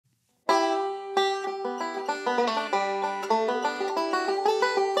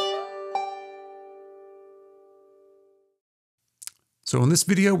So in this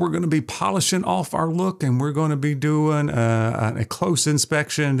video, we're going to be polishing off our look, and we're going to be doing a close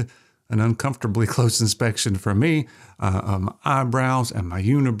inspection, an uncomfortably close inspection for me, of my eyebrows and my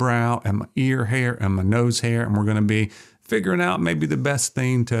unibrow and my ear hair and my nose hair. And we're going to be figuring out maybe the best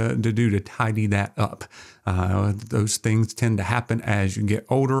thing to do to tidy that up. Those things tend to happen as you get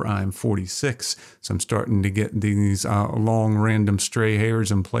older. I'm 46, so I'm starting to get these long random stray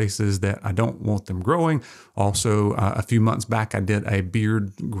hairs in places that I don't want them growing. Also, a few months back, I did a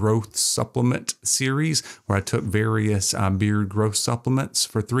beard growth supplement series where I took various beard growth supplements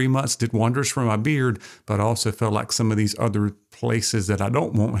for 3 months, did wonders for my beard, but also felt like some of these other places that I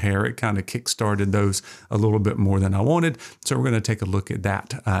don't want hair, it kind of kick-started those a little bit more than I wanted. So we're going to take a look at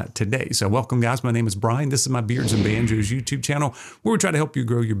that today. So welcome, guys. My name is Brian. This is my Beards and Banjos YouTube channel where we try to help you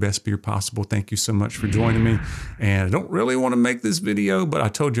grow your best beard possible. Thank you so much for joining me. And I don't really want to make this video, but I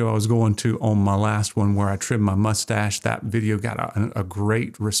told you I was going to on my last one where I trimmed my mustache. That video got a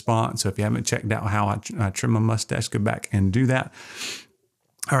great response. So if you haven't checked out how I trim my mustache, go back and do that.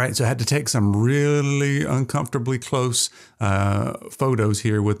 All right, so I had to take some really uncomfortably close photos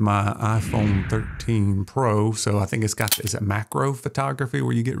here with my iPhone 13 Pro. So I think it's got, is it macro photography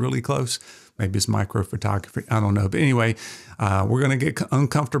where you get really close? Maybe it's micro photography, I don't know. But anyway, we're gonna get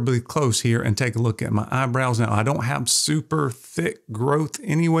uncomfortably close here and take a look at my eyebrows. Now, I don't have super thick growth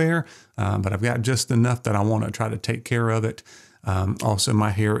anywhere, but I've got just enough that I wanna try to take care of it. Also, my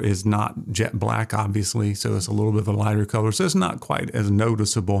hair is not jet black, obviously, so it's a little bit of a lighter color, so it's not quite as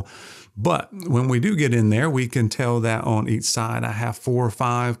noticeable. But when we do get in there, we can tell that on each side I have 4 or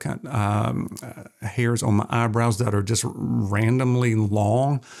 5 hairs on my eyebrows that are just randomly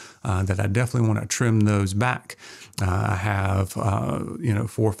long, that I definitely want to trim those back. I have, 4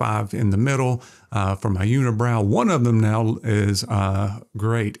 or 5 in the middle for my unibrow. One of them now is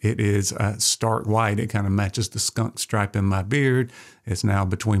great. It is stark white. It kind of matches the skunk stripe in my beard. It's now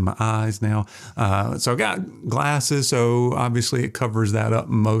between my eyes now. So I got glasses, so obviously it covers that up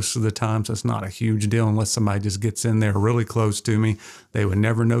most of the time, so it's not a huge deal unless somebody just gets in there really close to me. They would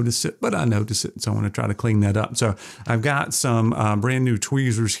never notice it, but I notice it, so I want to try to clean that up. So I've got some brand new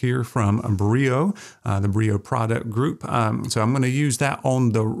tweezers here from Brio, the Brio product group. So I'm going to use that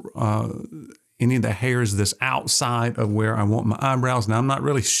on the any of the hairs that's outside of where I want my eyebrows. Now, I'm not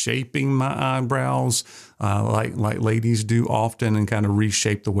really shaping my eyebrows like ladies do often and kind of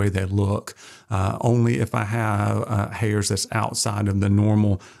reshape the way they look. Only if I have hairs that's outside of the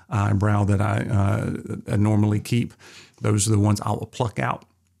normal eyebrow that I normally keep. Those are the ones I will pluck out.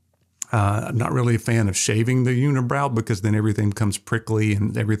 I'm not really a fan of shaving the unibrow because then everything becomes prickly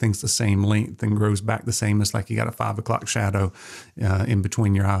and everything's the same length and grows back the same. It's like you got a 5 o'clock shadow in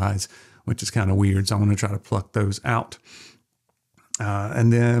between your eyes, which is kind of weird. So I want to try to pluck those out.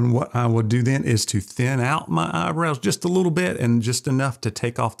 And then what I will do then is to thin out my eyebrows just a little bit and just enough to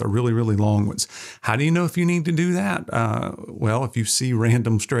take off the really, really long ones. How do you know if you need to do that? Well, if you see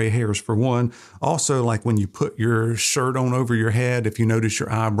random stray hairs for one. Also, like when you put your shirt on over your head, if you notice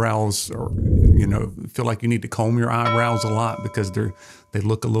your eyebrows or, feel like you need to comb your eyebrows a lot because they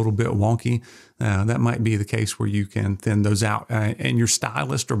look a little bit wonky. That might be the case where you can thin those out. And your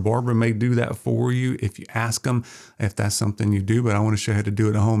stylist or barber may do that for you if you ask them if that's something you do. But I want to show you how to do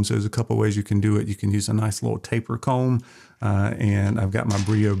it at home. So there's a couple of ways you can do it. You can use a nice little taper comb. And I've got my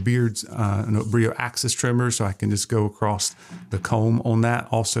Brio Brio axis trimmer, so I can just go across the comb on that.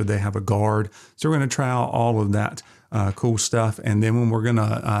 Also, they have a guard. So we're going to try out all of that cool stuff. And then when we're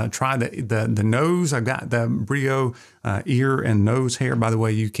gonna try the nose, I've got the Brio ear and nose hair. By the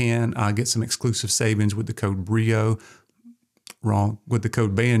way, you can get some exclusive savings with the code Brio. With the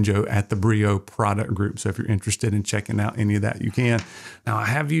code BANJO at the Brio product group. So if you're interested in checking out any of that, you can. Now, I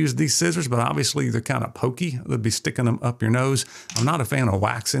have used these scissors, but obviously they're kind of pokey. They'll be sticking them up your nose. I'm not a fan of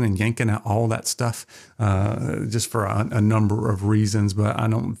waxing and yanking out all that stuff just for a number of reasons, but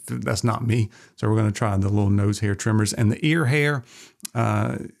that's not me. So we're going to try the little nose hair trimmers. And the ear hair,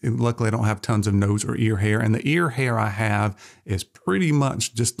 luckily I don't have tons of nose or ear hair. And the ear hair I have is pretty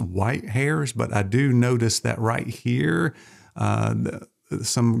much just white hairs, but I do notice that right here,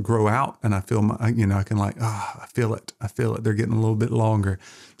 some grow out and I feel I can I feel it. They're getting a little bit longer.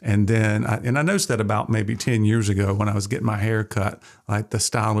 And then, I noticed that about maybe 10 years ago when I was getting my hair cut, like the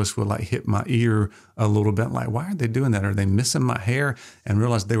stylist would like hit my ear a little bit, like, why are they doing that? Are they missing my hair? And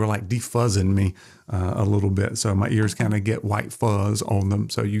realized they were like defuzzing me a little bit. So my ears kind of get white fuzz on them.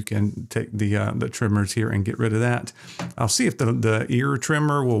 So you can take the trimmers here and get rid of that. I'll see if the ear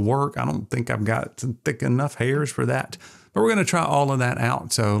trimmer will work. I don't think I've got thick enough hairs for that. But we're going to try all of that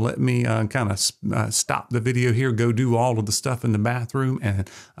out. So let me kind of stop the video here, go do all of the stuff in the bathroom and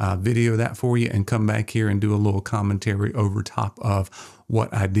video that for you, and come back here and do a little commentary over top of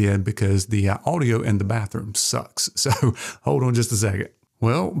what I did, because the audio in the bathroom sucks. So hold on just a second.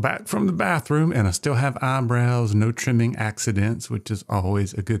 Well, back from the bathroom, and I still have eyebrows, no trimming accidents, which is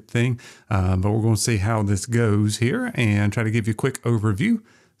always a good thing. But we're going to see how this goes here and try to give you a quick overview.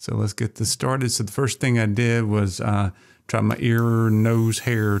 So let's get this started. So the first thing I did was try my ear, nose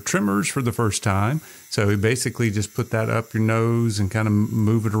hair trimmers for the first time. So we basically just put that up your nose and kind of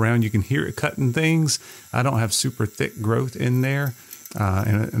move it around. You can hear it cutting things. I don't have super thick growth in there.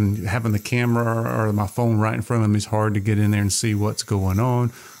 And having the camera or my phone right in front of me is hard to get in there and see what's going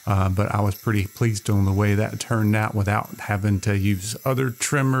on. But I was pretty pleased on the way that turned out without having to use other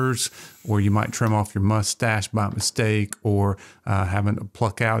trimmers, or you might trim off your mustache by mistake, or having to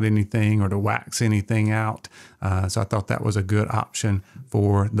pluck out anything or to wax anything out. So I thought that was a good option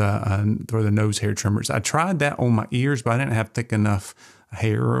for the nose hair trimmers. I tried that on my ears, but I didn't have thick enough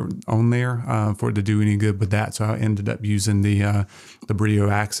hair on there for it to do any good with that. So I ended up using the Brio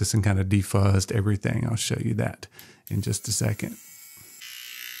axis and kind of defuzzed everything. I'll show you that in just a second.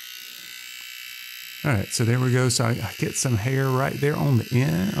 All right, so there we go. So I get some hair right there on the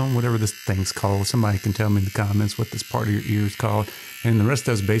end, on whatever this thing's called. Somebody can tell me in the comments what this part of your ear is called. And the rest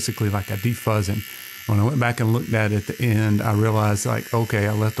of it's basically like a defuzzing. When I went back and looked at it at the end, I realized, like, okay,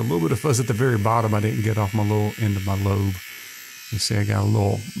 I left a little bit of fuzz at the very bottom. I didn't get off my little end of my lobe. You see, I got a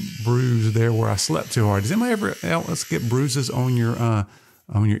little bruise there where I slept too hard. Does anybody ever else get bruises on your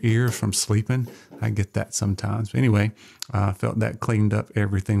ears from sleeping? I get that sometimes. But anyway, I felt that cleaned up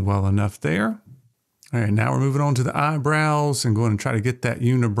everything well enough there. All right, now we're moving on to the eyebrows and going to try to get that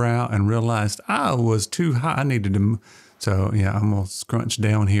unibrow, and realized I was too high. I needed to, so yeah, I'm gonna scrunch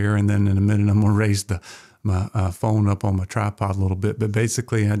down here, and then in a minute I'm gonna raise my phone up on my tripod a little bit. But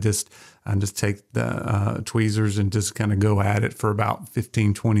basically I just take the tweezers and just kind of go at it for about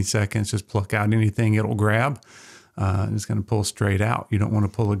 15-20 seconds. Just pluck out anything it'll grab. Just going to pull straight out. You don't want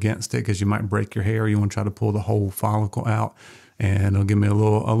to pull against it because you might break your hair. You want to try to pull the whole follicle out, and it'll give me a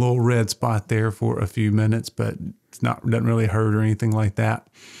little red spot there for a few minutes, but doesn't really hurt or anything like that.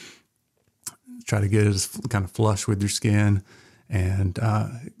 Try to get it as kind of flush with your skin, and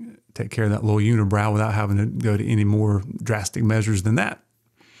take care of that little unibrow without having to go to any more drastic measures than that.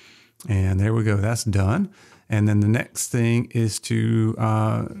 And there we go, that's done. And then the next thing is to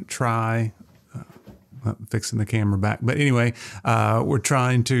try fixing the camera back. But anyway, we're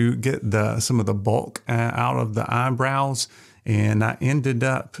trying to get some of the bulk out of the eyebrows. And I ended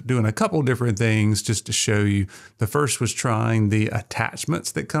up doing a couple different things just to show you. The first was trying the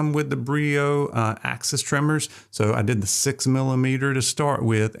attachments that come with the Brio axis trimmers. So I did the 6mm to start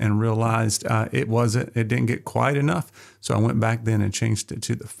with, and realized it didn't get quite enough. So I went back then and changed it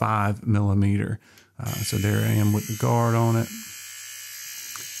to the 5mm. So there I am with the guard on it.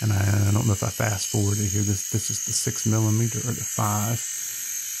 And I don't know if I fast forwarded here. This is the 6mm or the 5.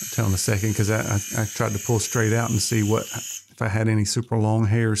 I'll tell in a second, because I tried to pull straight out and see if I had any super long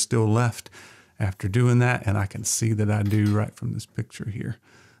hairs still left after doing that, and I can see that I do right from this picture here.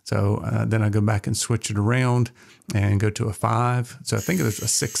 So then I go back and switch it around and go to a 5. So I think there's a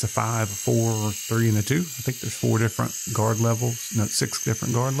 6, a 5, a 4, or 3, and a 2. I think there's 4 different guard levels. No, 6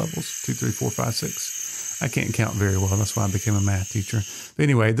 different guard levels. 2, 3, 4, 5, 6. I can't count very well. That's why I became a math teacher. But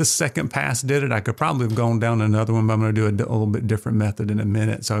anyway, this second pass did it. I could probably have gone down another one, but I'm going to do a little bit different method in a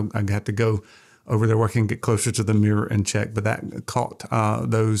minute. So I got to go over there where I can get closer to the mirror and check. But that caught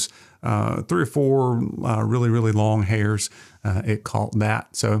those 3 or 4 really, really long hairs. It caught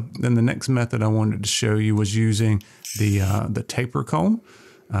that. So then the next method I wanted to show you was using the taper comb.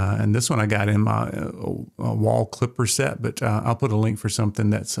 And this one I got in my wall clipper set, but I'll put a link for something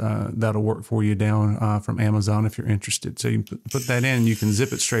that'll work for you down from Amazon if you're interested. So you put that in, you can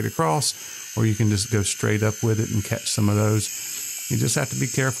zip it straight across, or you can just go straight up with it and catch some of those. You just have to be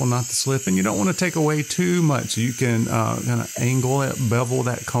careful not to slip, and you don't want to take away too much. You can kind of angle it, bevel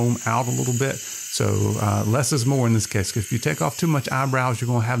that comb out a little bit. So less is more in this case, because if you take off too much eyebrows, you're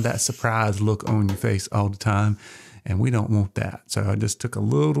going to have that surprised look on your face all the time. And we don't want that. So I just took a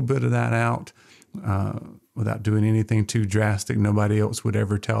little bit of that out without doing anything too drastic. Nobody else would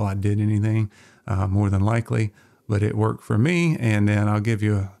ever tell I did anything, more than likely, but it worked for me. And then I'll give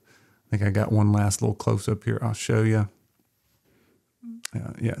you, I think I got one last little close up here. I'll show you.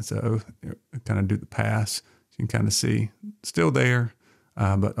 Yeah, so kind of do the pass. You can kind of see still there,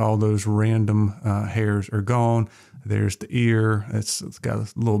 but all those random hairs are gone. There's the ear. It's got a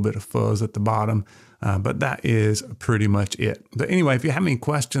little bit of fuzz at the bottom. But that is pretty much it. But anyway, if you have any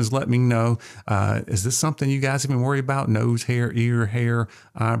questions, let me know. Is this something you guys even worry about? Nose hair, ear hair,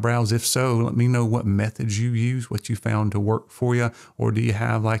 eyebrows? If so, let me know what methods you use, what you found to work for you. Or do you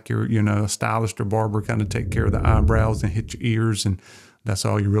have like your, stylist or barber kind of take care of the eyebrows and hit your ears, and that's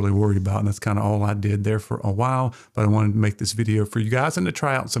all you're really worried about? And that's kind of all I did there for a while. But I wanted to make this video for you guys and to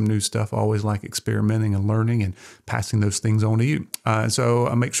try out some new stuff. I always like experimenting and learning and passing those things on to you.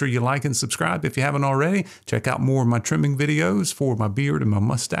 So make sure you like and subscribe if you haven't already. Check out more of my trimming videos for my beard and my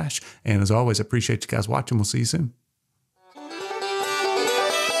mustache. And as always, I appreciate you guys watching. We'll see you soon.